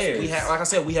shooters. of players. Like I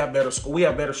said, we have better shooters. We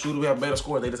have better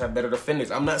scores. They just have better defenders.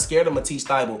 I'm not scared of Matisse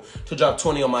Thybulle to drop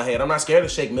 20 on my head. I'm not scared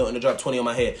of Shake Milton to drop 20 on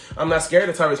my head. I'm not scared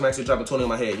of Tyrese Maxey dropping 20 on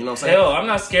my head. You know what I'm saying? Hell, I'm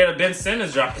not scared of Ben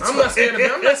Simmons dropping 20. I'm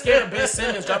not scared of Ben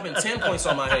Simmons dropping 10 points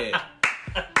on my head.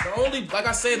 The only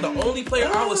player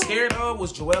I was scared of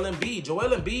was Joel Embiid. Joel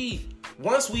Embiid,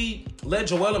 once we let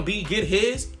Joel Embiid get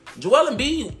his, Joel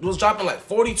Embiid was dropping like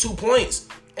 42 points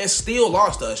and still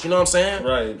lost us. You know what I'm saying?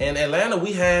 Right. And Atlanta,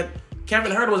 we had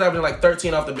Kevin Huerter was averaging like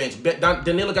 13 off the bench.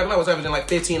 Danilo Gallinari was averaging like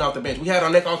 15 off the bench. We had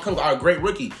our great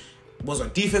rookie was a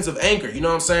defensive anchor. You know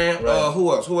what I'm saying? Right.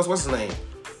 Who else? What's his name?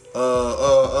 Who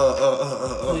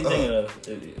are you thinking of?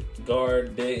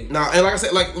 Guard, big. Nah, and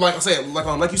like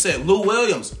you said, Lou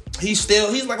Williams. He's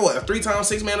like what, a 3-time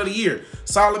Sixth Man of the Year.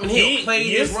 Solomon Hill played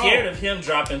his role. You're scared of him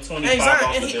dropping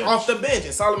 25 off the bench.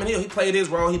 And Solomon Hill, he played his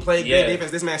role. He played great defense.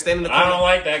 This man standing in the corner. I don't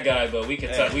like that guy, but we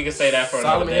can say that for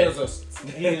another day.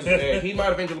 He might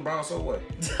have been to LeBron, so what?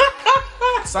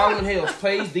 Solomon Hill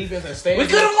plays defense and stands. We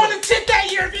could have won the chip that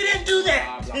year if you didn't do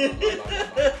that.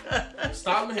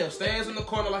 Solomon Hill stands in the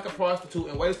corner like a prostitute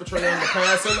and waits for Trae Young to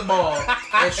pass him the ball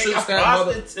and shoots that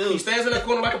mother. He stands in the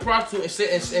corner like a prostitute and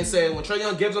says when Trae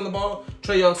Young gives him the ball,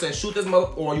 Trae Young says, "Shoot this mother,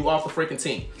 or you off the freaking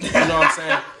team." You know what I'm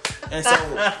saying? And so,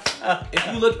 if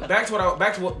you look back to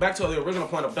the original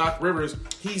point of Doc Rivers,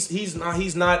 he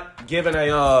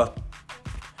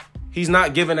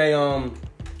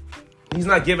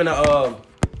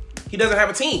doesn't have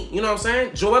a team. You know what I'm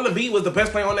saying? Joel Embiid was the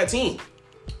best player on that team.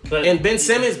 And Ben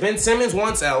Simmons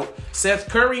wants out. Seth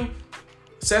Curry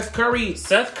is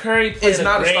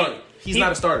not a starter. He's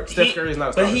not a starter. Steph Curry is not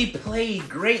a starter. But he played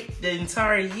great the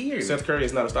entire year. Seth Curry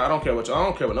is not a starter. I don't care what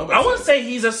nobody I wouldn't say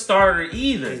he's a starter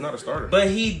either. He's not a starter. But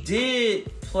he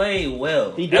did play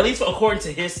well. He did. At least according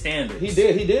to his standards. He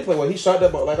did play well. He shot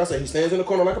that ball. Like I said, he stands in the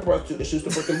corner like a prostitute and shoots the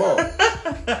freaking ball.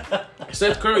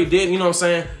 Seth Curry did, you know what I'm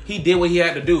saying? He did what he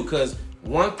had to do because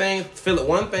one thing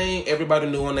everybody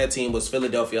knew on that team was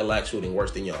Philadelphia lacked shooting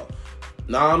worse than y'all.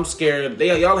 Now I'm scared.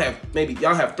 Y'all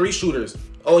have 3 shooters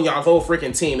on y'all whole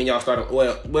freaking team and y'all starting.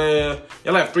 Well,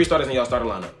 y'all have 3 starters in y'all starting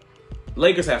lineup.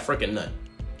 Lakers have freaking none.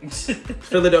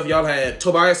 Philadelphia, y'all had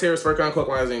Tobias Harris, Furkan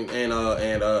Korkmaz,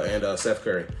 and Seth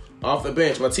Curry. Off the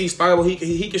bench, Matisse Thybulle,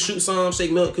 he can shoot some.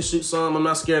 Shake Milton can shoot some. I'm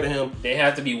not scared of him. They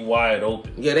have to be wide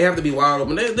open. Yeah, they have to be wide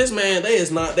open. This man, they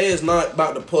is not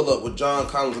about to pull up with John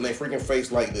Collins in their freaking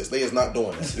face like this. They is not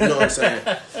doing this. You know what I'm saying?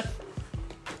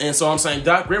 And so I'm saying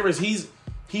Doc Rivers, he's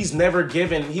never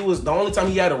given. He was the only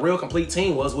time he had a real complete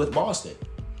team was with Boston.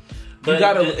 But wait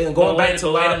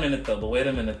a minute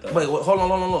though. Wait, hold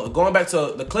on. Going back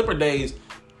to the Clipper days,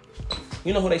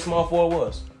 you know who they small forward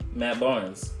was? Matt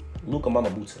Barnes. Luka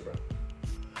Mamamute, bro.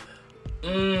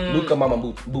 Luka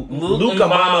Mamamute.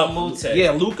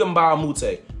 Yeah, Luka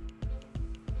Mamamute.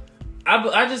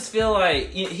 I just feel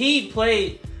like he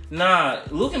played.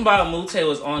 Luka Mamamute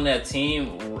was on that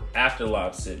team after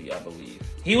Lob City, I believe.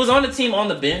 He was on the team on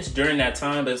the bench during that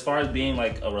time, but as far as being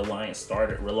like a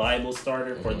reliable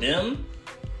starter for them,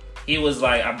 he was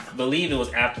like, I believe it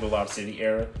was after the Lob City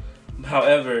era.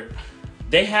 However,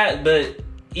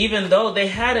 even though they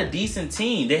had a decent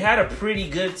team, they had a pretty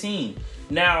good team.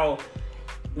 Now,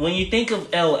 when you think of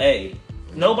LA,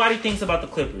 nobody thinks about the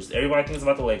Clippers. Everybody thinks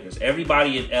about the Lakers.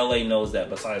 Everybody in LA knows that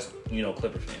besides,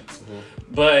 Clipper fans. Mm-hmm.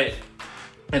 But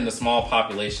and the small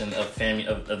population of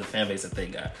the fan base that they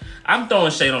got. I'm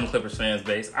throwing shade on the Clippers fans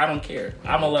base. I don't care.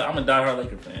 I'm a diehard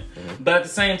Laker fan. Mm-hmm. But at the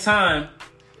same time,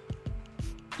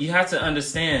 you have to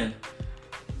understand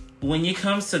when it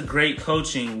comes to great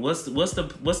coaching, what's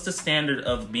the standard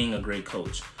of being a great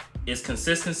coach? It's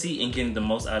consistency and getting the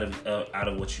most out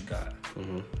of what you got.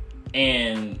 Mm-hmm.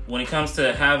 And when it comes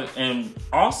to and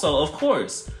also, of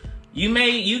course, you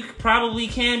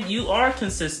are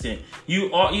consistent.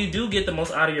 You do get the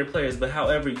most out of your players, but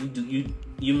however,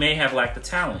 you may have lacked the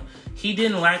talent. He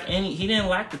didn't lack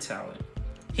the talent.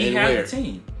 He had the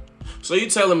team. So you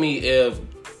telling me if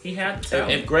he had the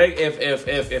talent.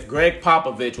 If Greg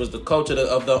Popovich was the coach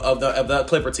of the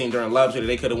Clipper team during last year,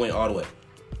 they could have went all the way.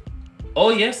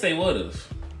 Oh yes, they would have.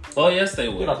 Oh yes, they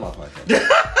would. Get off my podcast.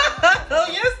 Oh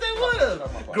yes, they would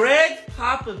have. Greg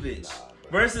Popovich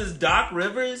versus Doc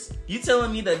Rivers. You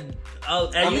telling me that?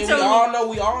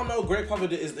 We all know Greg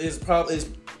Popovich is probably.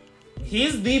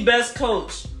 He's the best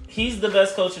coach. He's the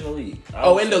best coach in the league.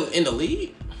 In the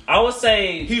league. I would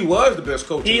say he was the best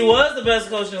coach. He was the best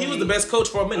coach in the league. He was the best coach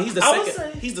for a minute. He's the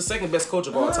second. He's the second best coach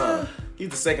of all time. He's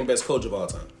the second best coach of all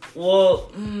time.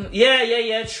 Well,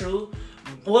 yeah, true.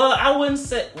 Well, I wouldn't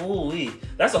say.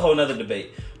 That's a whole nother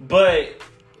debate. But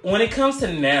when it comes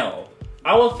to now,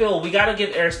 I would feel we got to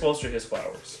give Eric Spoelstra his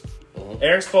flowers. Mm-hmm.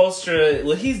 Eric Spoelstra,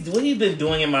 what he's been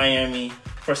doing in Miami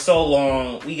for so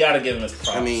long, we got to give him his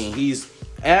props. I mean, he's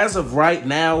as of right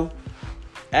now,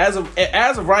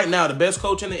 the best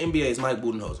coach in the NBA is Mike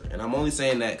Budenholzer, and I'm only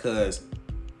saying that because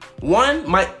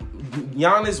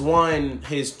Giannis won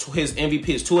his MVP,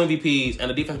 his 2 MVPs, and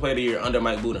the Defensive Player of the Year under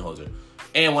Mike Budenholzer,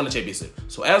 and won the championship.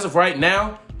 So as of right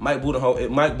now, Mike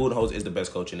Budenholzer is the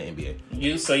best coach in the NBA.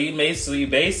 You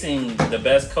basing the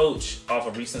best coach off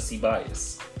of recency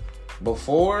bias.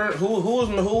 Before who was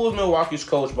Milwaukee's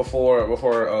coach before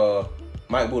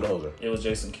Mike Budenholzer? It was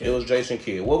Jason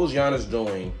Kidd. What was Giannis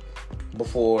doing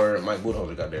before Mike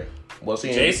Budenholzer got there?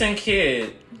 Jason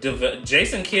Kidd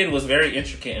was very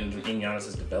intricate in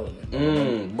Giannis'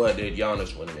 development. But did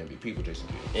Giannis win an MVP for Jason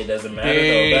Kidd? It doesn't matter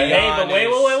though. But wait.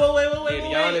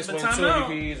 Giannis win 2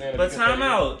 MVPs and time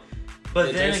out.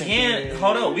 But then again,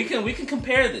 hold on. We can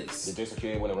compare this. Did Jason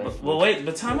Kidd win a ring? Well, wait.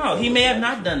 But time out. He may have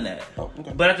not done that. Oh,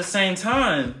 okay. But at the same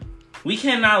time, we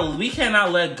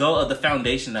cannot let go of the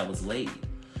foundation that was laid.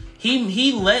 He's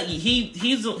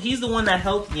the one that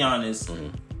helped Giannis. Mm-hmm.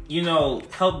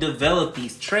 Help develop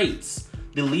these traits,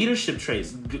 the leadership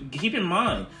traits. Keep in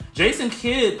mind, Jason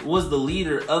Kidd was the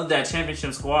leader of that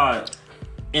championship squad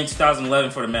in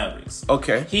 2011 for the Mavericks.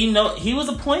 Okay. He was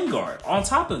a point guard on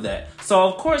top of that. So,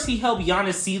 of course, he helped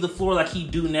Giannis see the floor like he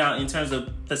do now in terms of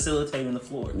facilitating the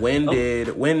floor. When did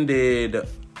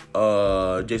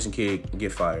Jason Kidd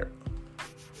get fired?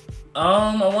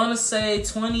 I want to say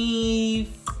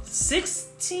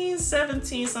 2016,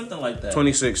 17, something like that.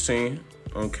 2016.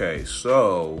 Okay,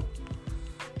 so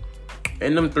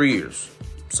in them 3 years,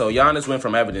 so Giannis went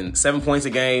from averaging 7 points a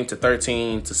game to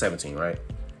 13 to 17, right?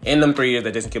 In them 3 years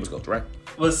that Jason Kidd was coach, right?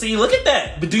 Well, see, look at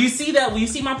that. But do you see that? Will you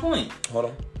see my point? Hold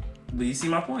on. Do you see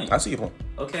my point? I see your point.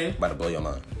 Okay. About to blow your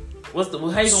mind. As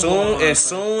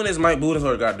soon as Mike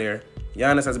Budenholzer got there,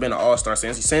 Giannis has been an all-star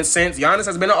since Giannis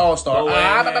has been an all-star. Let me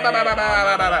talk.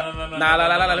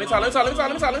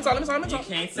 You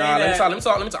can't say that. Let me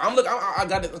talk. I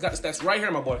got the stats right here,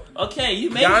 my boy. Okay,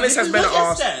 Giannis has been an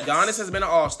all-star. Giannis has been an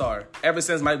all-star ever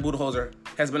since Mike Budenholzer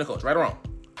has been a coach. Right or wrong?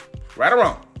 Right or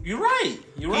wrong? You're right.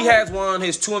 He has won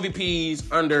his 2 MVPs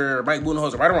under Mike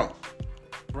Budenholzer. Right or wrong?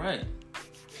 Right.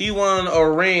 He won a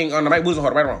ring under Mike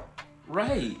Budenholzer. Right or wrong?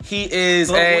 Right. He is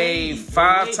a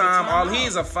 5-time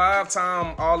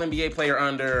All NBA player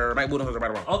under Mike Budenholzer.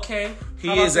 Right or wrong? Okay.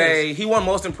 He won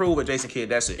Most Improved with Jason Kidd.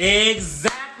 That's it.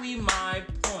 Exactly my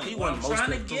point. He won Most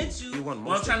Improved.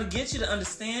 I'm trying to get you to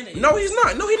understand it. No, he's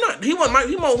not. He won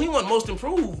Most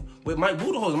Improved with Mike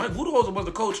Budenholzer. Mike Budenholzer was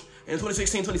the coach in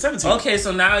 2016, 2017. Okay,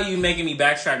 so now you're making me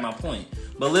backtrack my point.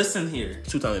 But listen here.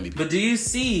 2-time MVP. But do you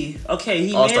see? Okay,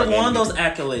 he All-Star may have won MVP. those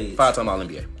accolades. 5-time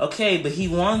All-NBA. Okay, but he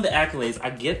won the accolades. I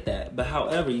get that. But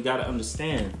however, you got to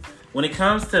understand, when it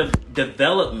comes to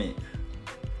development,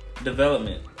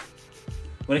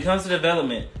 when it comes to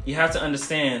development, you have to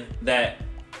understand that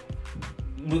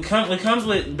when it comes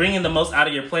with bringing the most out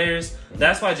of your players,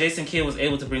 that's why Jason Kidd was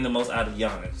able to bring the most out of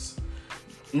Giannis.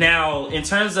 Now, in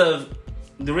terms of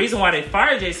the reason why they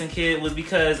fired Jason Kidd was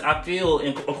because I feel,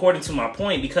 according to my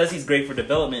point, because he's great for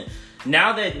development.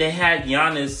 Now that they had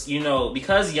Giannis,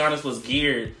 because Giannis was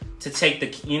geared to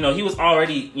take he was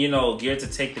already, geared to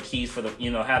take the keys for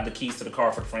have the keys to the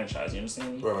car for the franchise. You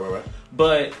understand me? Right.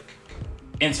 But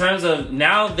in terms of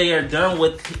now they are done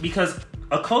with, because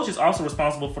a coach is also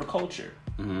responsible for the culture.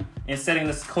 and setting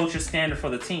this culture standard for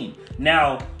the team.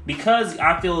 Now, because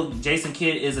I feel Jason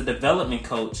Kidd is a development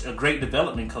coach, a great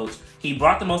development coach, he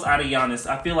brought the most out of Giannis.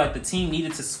 I feel like the team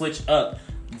needed to switch up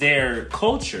their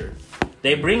culture.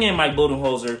 They bring in Mike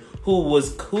Budenholzer,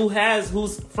 who's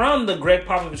from the Greg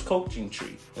Popovich coaching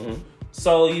tree.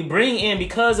 So you bring in,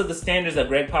 because of the standards that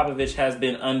Greg Popovich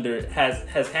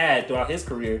has had throughout his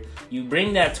career, you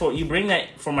bring that for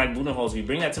Mike Budenholzer, you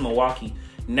bring that to Milwaukee.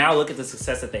 Now look at the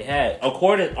success that they had.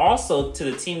 According also to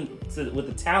the team with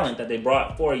the talent that they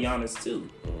brought for Giannis too.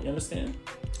 You understand?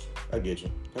 I get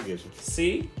you.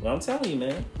 See? What I'm telling you,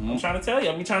 man. I'm trying to tell you.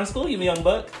 I'm trying to school you, young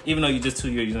buck. Even though you're just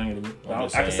 2 years younger than me. I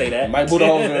can say that. Mike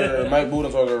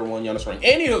Budenholzer won Giannis ring.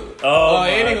 Anywho.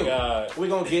 My God. We're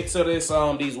going to get to this,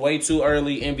 these way too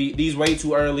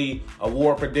early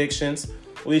award predictions.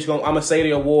 I'm going to say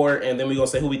the award, and then we're going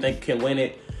to say who we think can win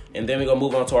it. And then we're going to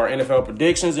move on to our NFL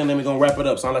predictions, and then we're going to wrap it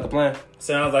up. Sound like a plan?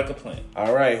 Sounds like a plan.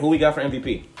 All right. Who we got for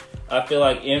MVP? I feel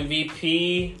like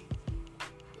MVP,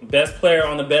 best player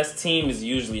on the best team is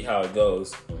usually how it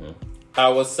goes. I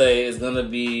would say it's going to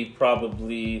be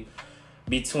probably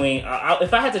between...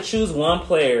 if I had to choose one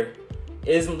player,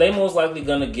 they most likely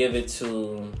going to give it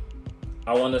to,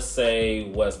 I want to say,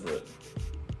 Westbrook.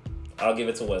 I'll give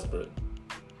it to Westbrook.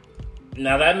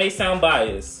 Now, that may sound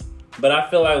biased, but I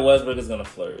feel like Westbrook is going to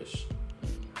flourish.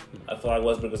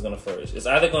 It's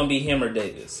either going to be him or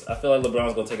Davis. I feel like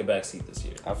LeBron's going to take a back seat this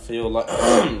year. I feel like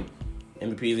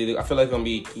MVP is either. I feel like it's going to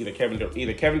be either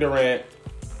Kevin Durant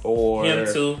or him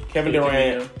too. Kevin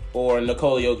Durant or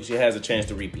Nikola Jokic. She has a chance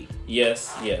to repeat.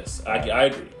 Yes.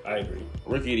 I agree.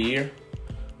 Rookie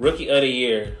of the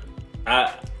year.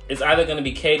 It's either going to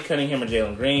be Cade Cunningham or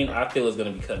Jalen Green. I feel it's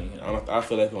going to be Cunningham. I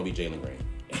feel like it's going to be Jalen Green.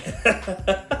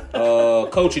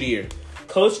 Coach of the year.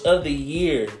 Coach of the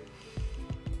year.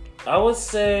 I would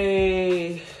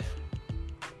say.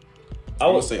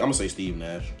 I'm gonna say Steve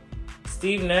Nash.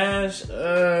 Steve Nash,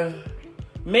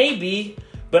 maybe,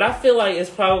 but I feel like it's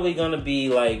probably gonna be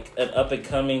like an up and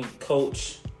coming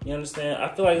coach. You understand?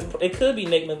 I feel like it could be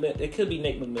Nick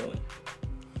McMillan.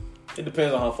 It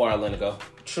depends on how far Atlanta go.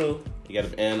 True.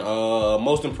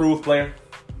 Most improved player.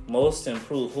 Most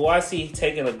improved. Who I see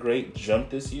taking a great jump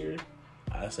this year?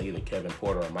 I say either Kevin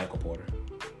Porter or Michael Porter.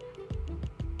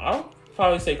 I'll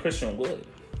probably say Christian Wood.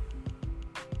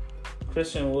 He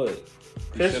was in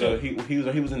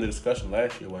the discussion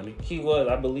last year, wasn't he? He was,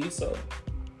 I believe so.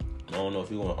 I don't know if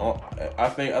he want. I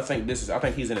think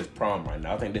he's in his prime right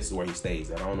now. I think this is where he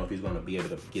stays. I don't know if he's going to be able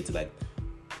to get to like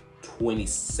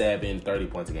 27, 30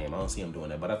 points a game. I don't see him doing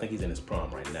that, but I think he's in his prime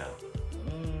right now.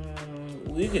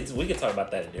 We could talk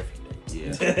about that a different day.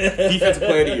 Yeah. Defensive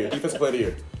player of the year. Defensive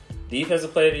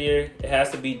player of the year. It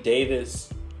has to be Davis,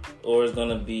 or it's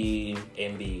gonna be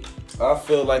Embiid. I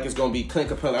feel like it's gonna be Clint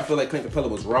Capella. I feel like Clint Capella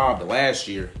was robbed last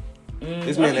year.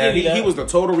 This man, he was the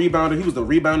total rebounder. He was the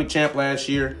rebounding champ last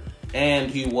year,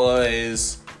 and he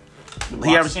was. He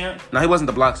wasn't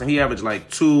the blocks, and he averaged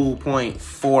like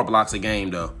 2.4 blocks a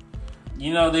game though.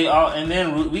 You know they all, and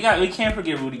then we can't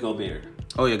forget Rudy Gobert.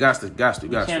 Oh yeah, got to.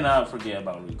 Cannot forget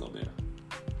about Rudy Gobert.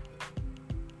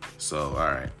 So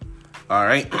all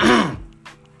right.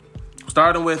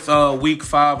 Starting with week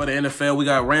 5 of the NFL, we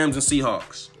got Rams and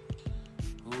Seahawks.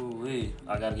 Ooh-wee.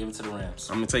 I gotta give it to the Rams.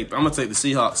 I'm gonna take the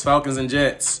Seahawks. Falcons and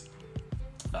Jets.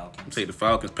 Falcons. I'm take the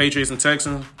Falcons. Patriots and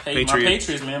Texans. My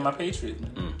Patriots, man.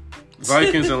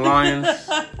 Vikings and Lions.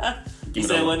 You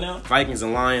said what now? Vikings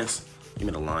and Lions. Give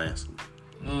me the Lions.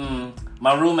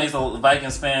 My roommate's a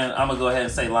Vikings fan. I'm gonna go ahead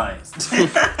and say Lions.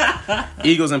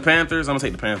 Eagles and Panthers. I'm gonna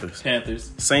take the Panthers.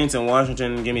 Saints and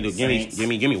Washington. Give me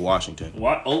Washington.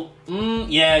 What?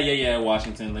 Yeah.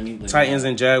 Washington. Let me. Titans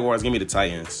and Jaguars. Give me the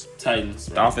Titans. Right.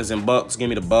 Dolphins and Bucks. Give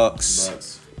me the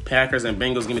Bucks. Packers and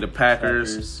Bengals. Give me the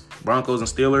Packers. Broncos and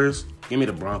Steelers. Give me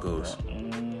the Broncos. Give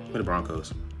me the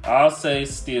Broncos. I'll say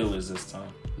Steelers this time.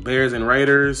 Bears and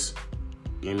Raiders.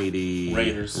 Give me the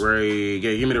Raiders.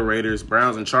 Give me the Raiders.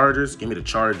 Browns and Chargers. Give me the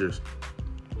Chargers.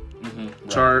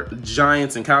 Right.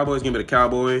 Giants and Cowboys. Give me the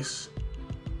Cowboys.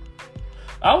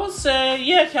 I would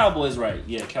say, Cowboys, right.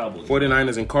 Yeah, Cowboys.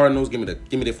 49ers and Cardinals. Give me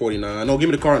the 49. No, give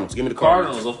me the Cardinals.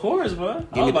 Cardinals, of course, bro.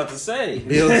 I was about to say.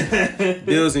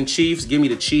 Bills and Chiefs. Give me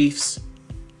the Chiefs.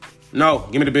 No,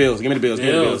 give me the Bills. Give me the Bills.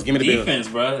 Defense,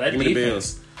 bro. Give me the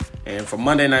Bills. And for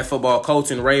Monday Night Football,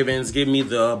 Colts and Ravens, give me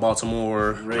the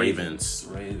Baltimore Ravens.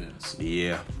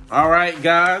 Yeah. All right,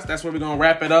 guys. That's where we're going to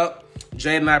wrap it up.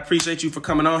 Jayden, I appreciate you for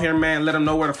coming on here, man. Let them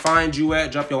know where to find you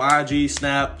at. Drop your IG,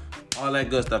 Snap, all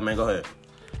that good stuff, man. Go ahead.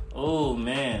 Oh,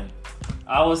 man.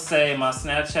 I would say my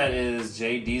Snapchat is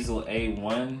JDiesel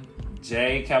A1.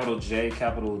 J,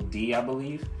 capital D, I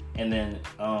believe. and then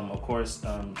of course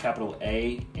capital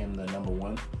A in the number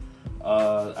 1.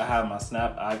 I have my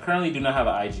Snap. I currently do not have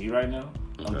an IG right now.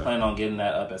 I'm planning on getting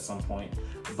that up at some point.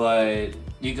 But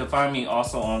you can find me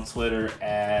also on Twitter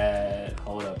at,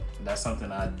 hold up, that's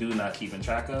something I do not keep in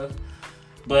track of.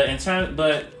 But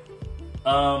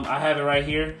I have it right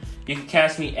here. You can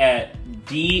catch me at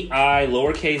DI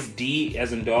lowercase d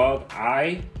as in dog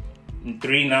I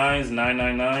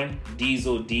 39999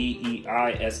 Diesel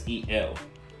DEISEL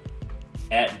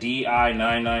at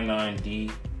DI999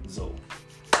 Diesel.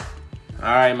 All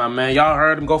right, my man. Y'all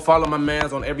heard him. Go follow my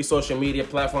mans on every social media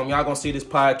platform. Y'all gonna see this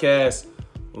podcast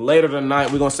later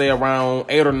tonight. We're gonna say around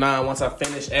 8 or 9 once I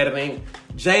finish editing.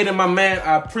 Jayden, my man,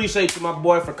 I appreciate you, my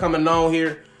boy, for coming on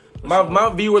here.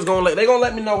 My viewers gonna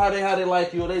let me know how they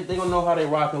like you. They gonna know how they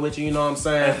rocking with you. You know what I'm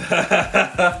saying?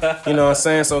 You know what I'm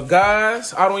saying? So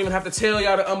guys, I don't even have to tell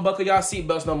y'all to unbuckle y'all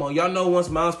seatbelts no more. Y'all know once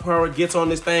Miles Power gets on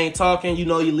this thing talking, you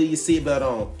know you leave your seatbelt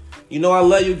on. You know I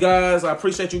love you guys. I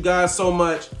appreciate you guys so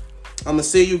much. I'm gonna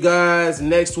see you guys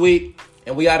next week,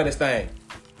 and we out of this thing.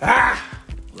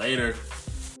 Later.